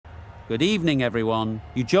Good evening, everyone.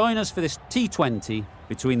 You join us for this T20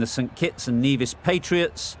 between the St Kitts and Nevis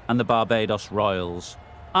Patriots and the Barbados Royals.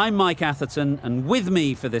 I'm Mike Atherton, and with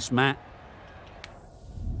me for this match...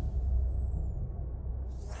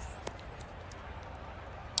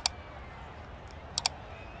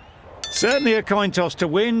 Certainly a coin toss to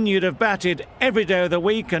win. You'd have batted every day of the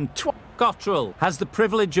week and... Cottrell has the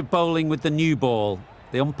privilege of bowling with the new ball.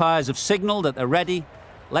 The umpires have signalled that they're ready.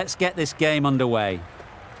 Let's get this game underway.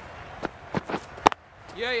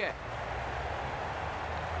 Yeah.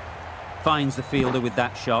 Finds the fielder with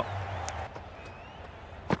that shot.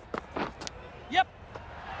 Yep.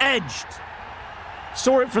 Edged.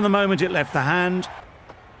 Saw it from the moment it left the hand.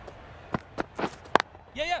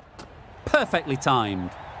 Yeah. Perfectly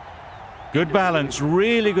timed. Good balance,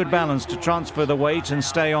 really good balance to transfer the weight and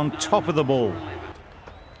stay on top of the ball.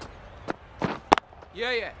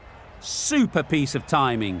 Yeah. Super piece of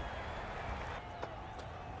timing.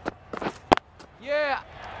 Yeah.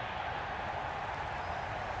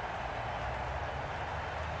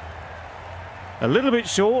 A little bit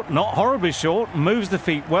short, not horribly short, moves the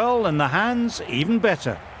feet well and the hands even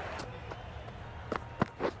better.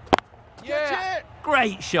 Yeah.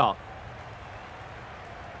 Great shot.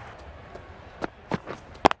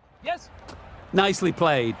 Yes. Nicely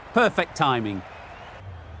played. Perfect timing.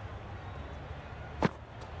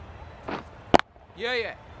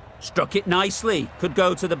 Yeah. Struck it nicely. Could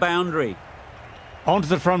go to the boundary. Onto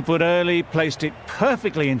the front foot early, placed it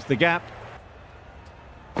perfectly into the gap.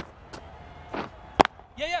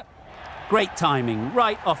 Yeah. Great timing.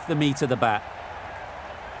 Right off the meat of the bat.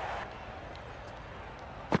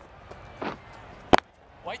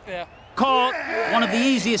 Wait there. Caught. One of the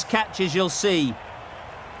easiest catches you'll see.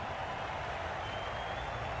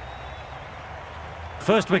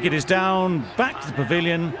 First wicket is down, back to the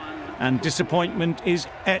pavilion, and disappointment is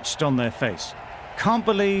etched on their face. Can't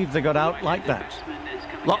believe they got out like that.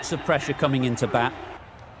 Lots of pressure coming into bat.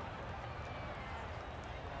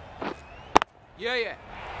 Yeah.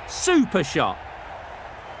 Super shot.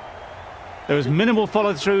 There was minimal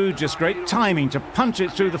follow-through, just great timing to punch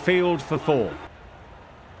it through the field for 4.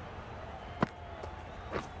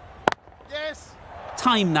 Yes.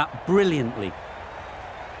 Timed that brilliantly.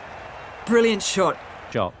 Brilliant shot.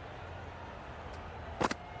 Shot.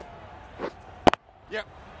 Yep.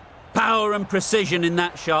 Power and precision in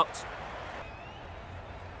that shot.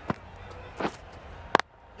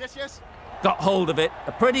 Yes. Got hold of it.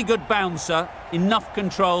 A pretty good bouncer. Enough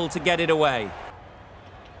control to get it away.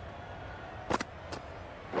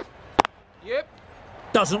 Yep.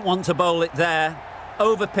 Doesn't want to bowl it there.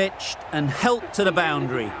 Overpitched and helped to the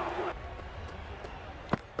boundary.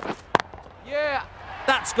 Yeah.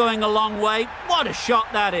 That's going a long way. What a shot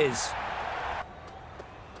that is.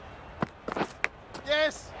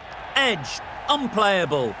 Yes. Edged.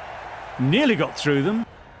 Unplayable. Nearly got through them.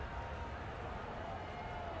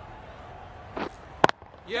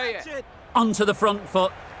 Yeah. Onto the front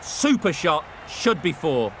foot. Super shot. Should be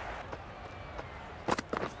 4.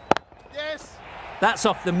 Yes. That's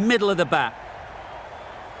off the middle of the bat.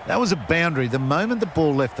 That was a boundary the moment the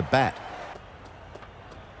ball left the bat.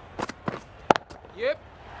 Yep.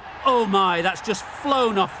 Oh my, that's just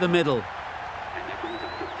flown off the middle.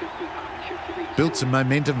 Built some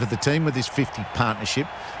momentum for the team with this 50 partnership.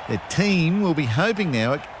 Their team will be hoping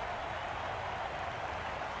now...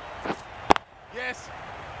 Yes.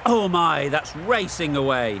 Oh my, that's racing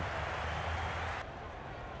away.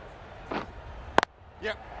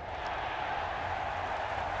 Yep.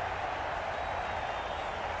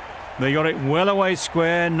 They got it well away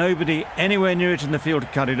square, nobody anywhere near it in the field to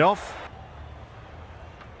cut it off.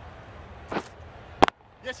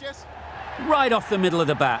 Yes. Right off the middle of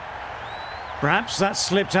the bat. Perhaps that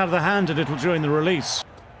slipped out of the hand a little during the release.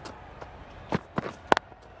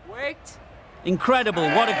 Wait. Incredible,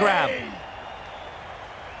 what a grab.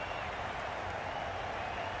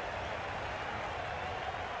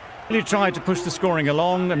 He tried to push the scoring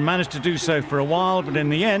along and managed to do so for a while, but in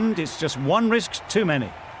the end, it's just one risk too many.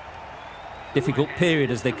 Difficult period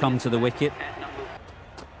as they come to the wicket.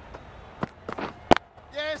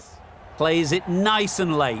 Yes. Plays it nice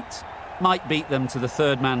and late. Might beat them to the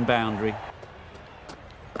third-man boundary.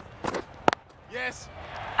 Yes.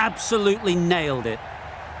 Absolutely nailed it.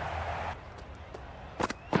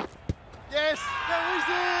 Yes.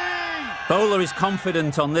 That was Bowler is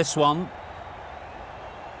confident on this one.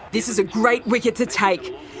 This is a great wicket to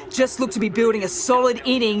take. Just look to be building a solid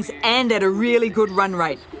innings and at a really good run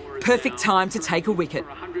rate. Perfect time to take a wicket.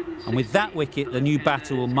 And with that wicket, the new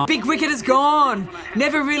batter will mark. Big wicket is gone.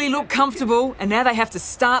 Never really looked comfortable, and now they have to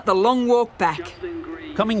start the long walk back.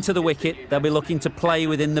 Coming to the wicket, they'll be looking to play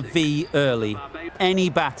within the V early. any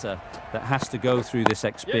batter that has to go through this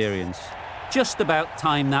experience. Just about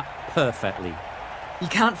timed that perfectly. You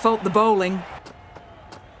can't fault the bowling.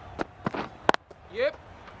 Yep.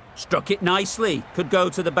 Struck it nicely. Could go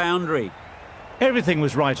to the boundary. Everything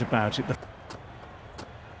was right about it.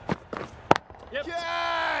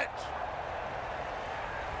 Catch!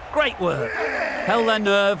 Great work. Held their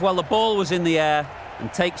nerve while the ball was in the air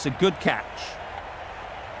and takes a good catch.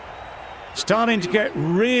 Starting to get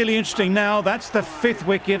really interesting now. That's the 5th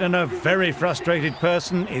wicket, and a very frustrated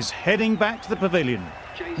person is heading back to the pavilion.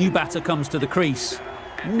 New batter comes to the crease.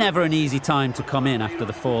 Never an easy time to come in after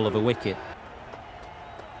the fall of a wicket.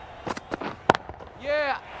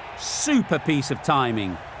 Yeah. Super piece of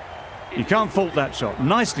timing. You can't fault that shot.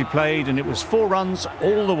 Nicely played, and it was 4 runs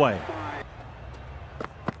all the way.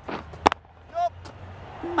 Yup.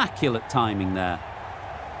 Immaculate timing there.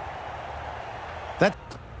 That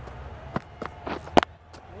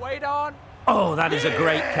Wait on. Oh, that is a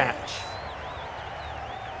great catch.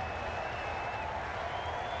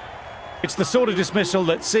 It's the sort of dismissal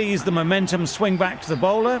that sees the momentum swing back to the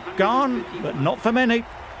bowler. Gone, but not for many.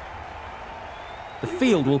 The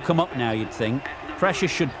field will come up now, you'd think. Pressure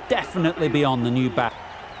should definitely be on the new bat.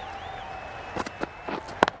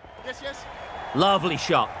 Yes. Lovely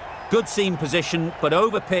shot. Good seam position, but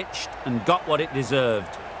over-pitched and got what it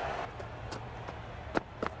deserved.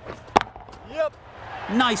 Yep.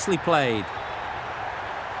 Nicely played.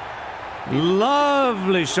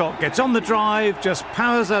 Lovely shot. Gets on the drive, just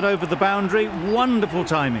powers that over the boundary. Wonderful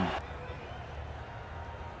timing.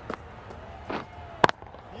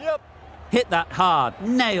 Yep. Hit that hard.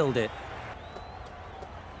 Nailed it.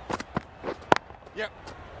 Yep.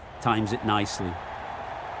 Times it nicely.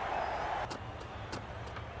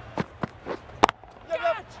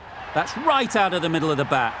 Yep. That's right out of the middle of the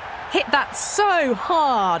bat. Hit that so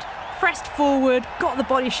hard. Pressed forward, got the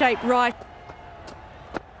body shape right.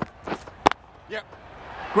 Yep.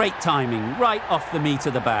 Great timing, right off the meat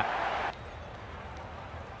of the bat.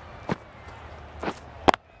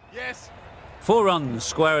 Yes. 4 runs,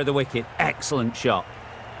 square of the wicket. Excellent shot.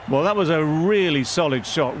 Well, that was a really solid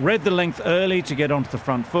shot. Read the length early to get onto the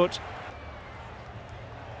front foot.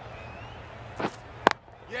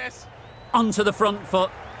 Yes. Onto the front foot.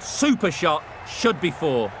 Super shot. Should be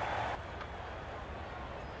 4.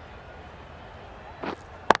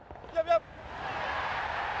 Yep.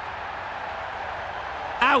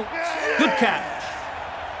 Out. Good catch.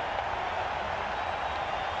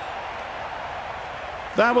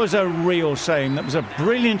 That was a real shame. That was a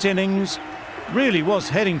brilliant innings. Really was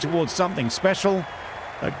heading towards something special.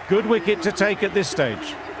 A good wicket to take at this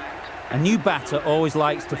stage. A new batter always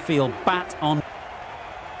likes to feel bat on.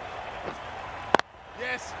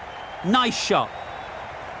 Yes. Nice shot.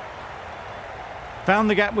 Found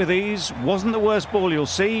the gap with ease. Wasn't the worst ball you'll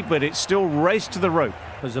see, but it still raced to the rope.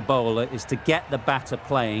 As a bowler is to get the batter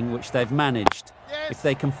playing, which they've managed. Yes. If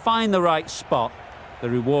they can find the right spot, the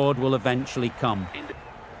reward will eventually come.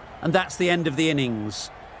 And that's the end of the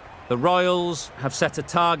innings. The Royals have set a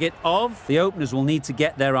target of. The openers will need to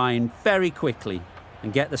get their iron very quickly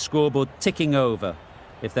and get the scoreboard ticking over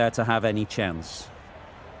if they're to have any chance.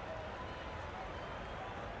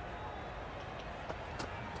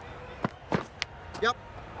 Yep.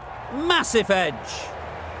 Massive edge.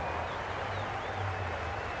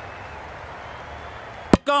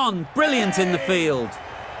 Gone. Brilliant in the field.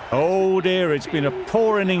 Oh dear, it's been a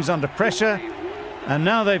poor innings under pressure. And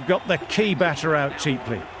now they've got the key batter out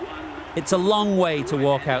cheaply. It's a long way to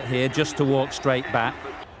walk out here just to walk straight back.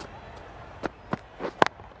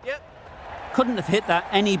 Yep. Couldn't have hit that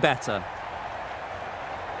any better.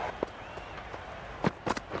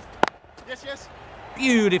 Yes.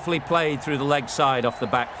 Beautifully played through the leg side off the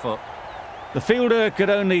back foot. The fielder could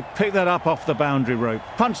only pick that up off the boundary rope.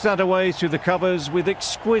 Punched that away through the covers with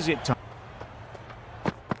exquisite time.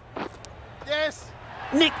 Yes.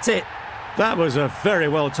 Nicked it. That was a very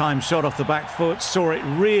well-timed shot off the back foot. Saw it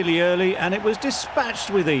really early and it was dispatched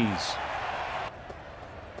with ease.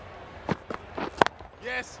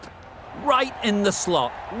 Yes. Right in the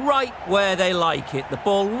slot. Right where they like it. The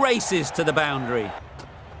ball races to the boundary.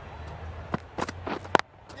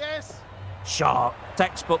 Yes. Shot.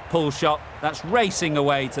 Textbook pull shot. That's racing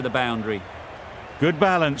away to the boundary. Good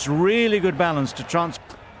balance, really good balance to transfer.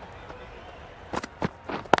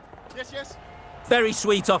 Yes. Very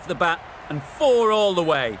sweet off the bat and 4 all the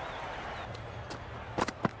way.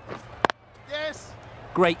 Yes.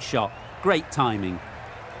 Great shot. Great timing.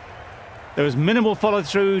 There was minimal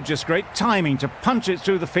follow-through, just great timing to punch it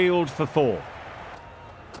through the field for 4.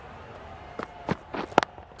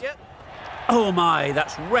 Yep. Oh my,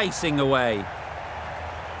 that's racing away.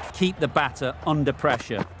 Keep the batter under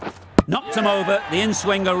pressure. Not Knocked him over, the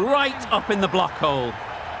in-swinger right up in the block hole.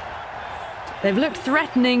 They've looked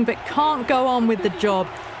threatening but can't go on with the job.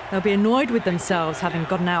 They'll be annoyed with themselves having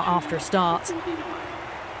gotten out after a start.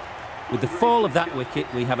 With the fall of that wicket,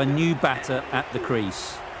 we have a new batter at the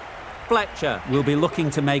crease. Fletcher will be looking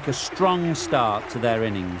to make a strong start to their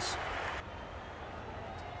innings.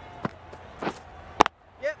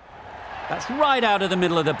 Yep. That's right out of the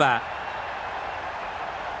middle of the bat.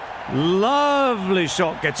 Lovely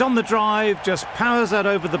shot, gets on the drive, just powers that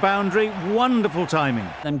over the boundary. Wonderful timing.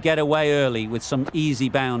 Them get away early with some easy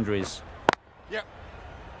boundaries. Yep.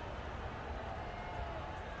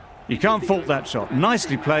 You can't fault that shot.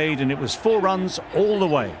 Nicely played, and it was 4 runs all the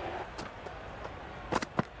way.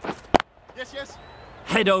 Yes, yes.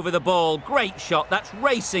 Head over the ball, great shot, that's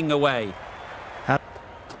racing away.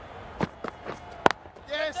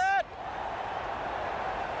 Yes.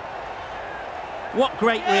 What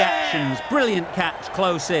great reactions, brilliant catch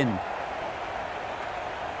close in.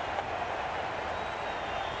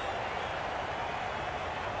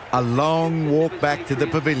 A long walk back to the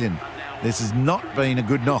pavilion. This has not been a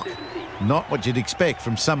good knock. Not what you'd expect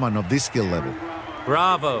from someone of this skill level.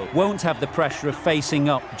 Bravo won't have the pressure of facing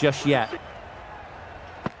up just yet.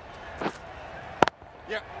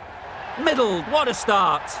 Yep. Middle, what a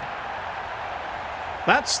start.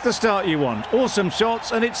 That's the start you want. Awesome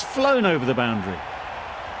shots, and it's flown over the boundary.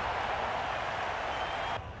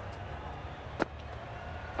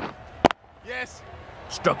 Yes.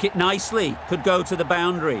 Struck it nicely, could go to the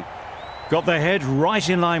boundary. Got their head right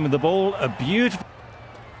in line with the ball. A beautiful...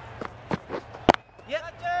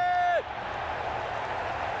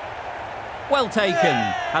 Well taken,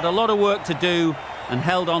 had a lot of work to do and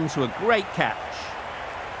held on to a great catch.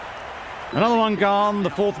 Another one gone. The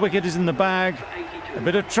 4th wicket is in the bag. A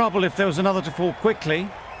bit of trouble if there was another to fall quickly.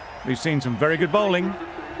 We've seen some very good bowling.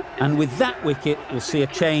 And with that wicket, we'll see a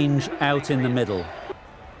change out in the middle.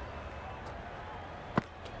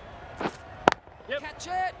 Yep. Catch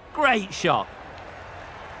it. Great shot.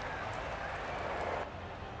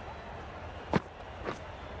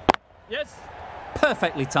 Yes.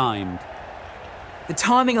 Perfectly timed. The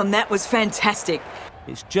timing on that was fantastic.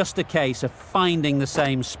 It's just a case of finding the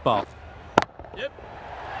same spot. Yep.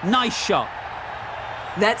 Nice shot.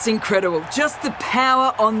 That's incredible. Just the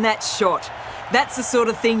power on that shot. That's the sort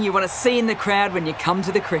of thing you want to see in the crowd when you come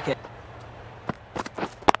to the cricket.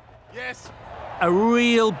 Yes. A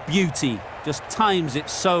real beauty. Just times it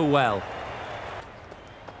so well.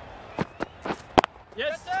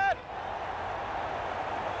 Yes.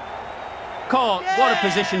 Caught. What a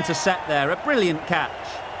position to set there. A brilliant catch.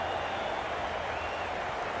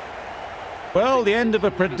 Well, the end of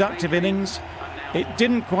a productive innings. It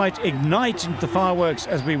didn't quite ignite into the fireworks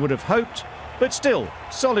as we would have hoped, but still,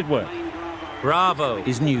 solid work. Bravo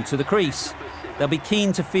is new to the crease. They'll be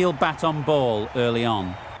keen to feel bat on ball early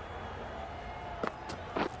on.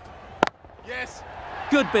 Yes.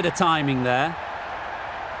 Good bit of timing there.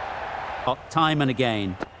 Hot time and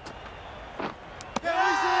again.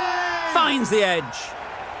 Finds the edge.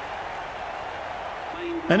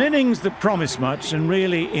 An innings that promised much and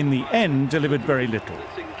really, in the end, delivered very little.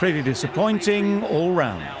 Pretty disappointing all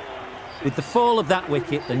round. With the fall of that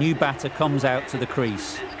wicket, the new batter comes out to the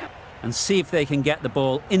crease and see if they can get the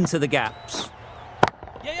ball into the gaps.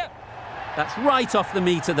 Yeah. That's right off the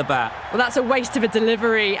meat of the bat. Well, that's a waste of a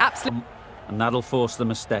delivery. Absolutely. And that'll force the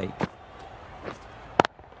mistake.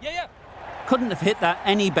 Yeah. Couldn't have hit that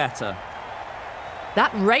any better.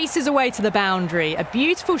 That races away to the boundary. A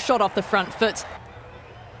beautiful shot off the front foot.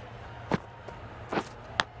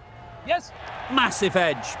 Yes. Massive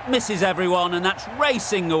edge, misses everyone, and that's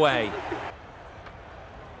racing away.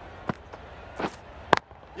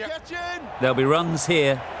 Catch in. There'll be runs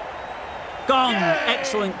here. Gone.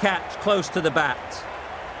 Excellent catch, close to the bat.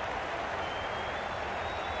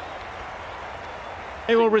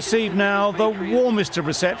 They will receive now the warmest of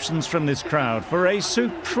receptions from this crowd for a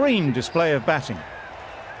supreme display of batting.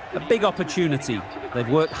 A big opportunity. They've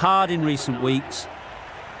worked hard in recent weeks.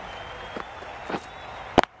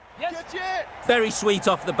 Catch it. Very sweet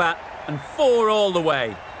off the bat, and 4 all the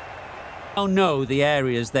way. Oh no, the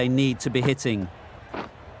areas they need to be hitting.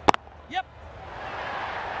 Yep.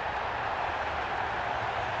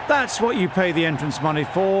 That's what you pay the entrance money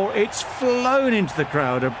for. It's flown into the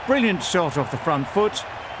crowd. A brilliant shot off the front foot.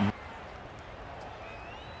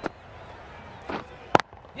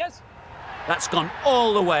 Yes. That's gone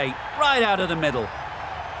all the way, right out of the middle.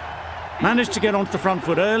 Managed to get onto the front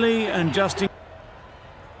foot early and just...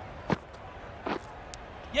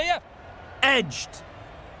 Yeah. Edged.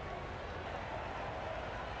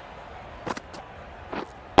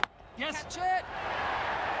 Yes. Catch it.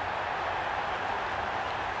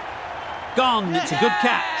 gone. It's a good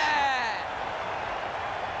catch.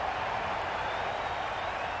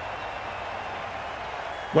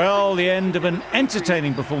 Well, the end of an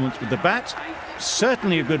entertaining performance with the bat.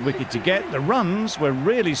 Certainly a good wicket to get. The runs were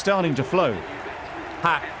really starting to flow.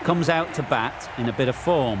 Hack comes out to bat in a bit of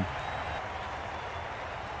form.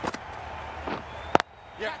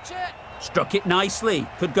 Catch it. Struck it nicely.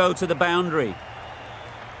 Could go to the boundary.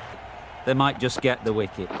 They might just get the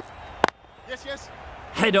wicket. Yes, yes.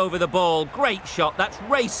 Head over the ball. Great shot. That's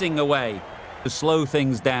racing away. To slow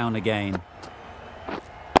things down again.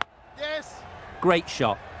 Yes. Great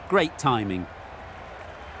shot. Great timing.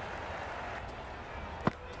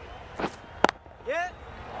 Yeah.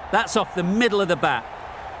 That's off the middle of the bat.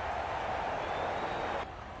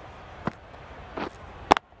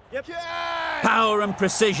 Yep. Yeah. Power and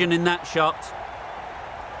precision in that shot.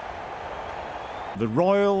 The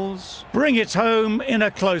Royals bring it home in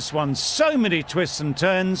a close one. So many twists and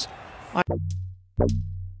turns.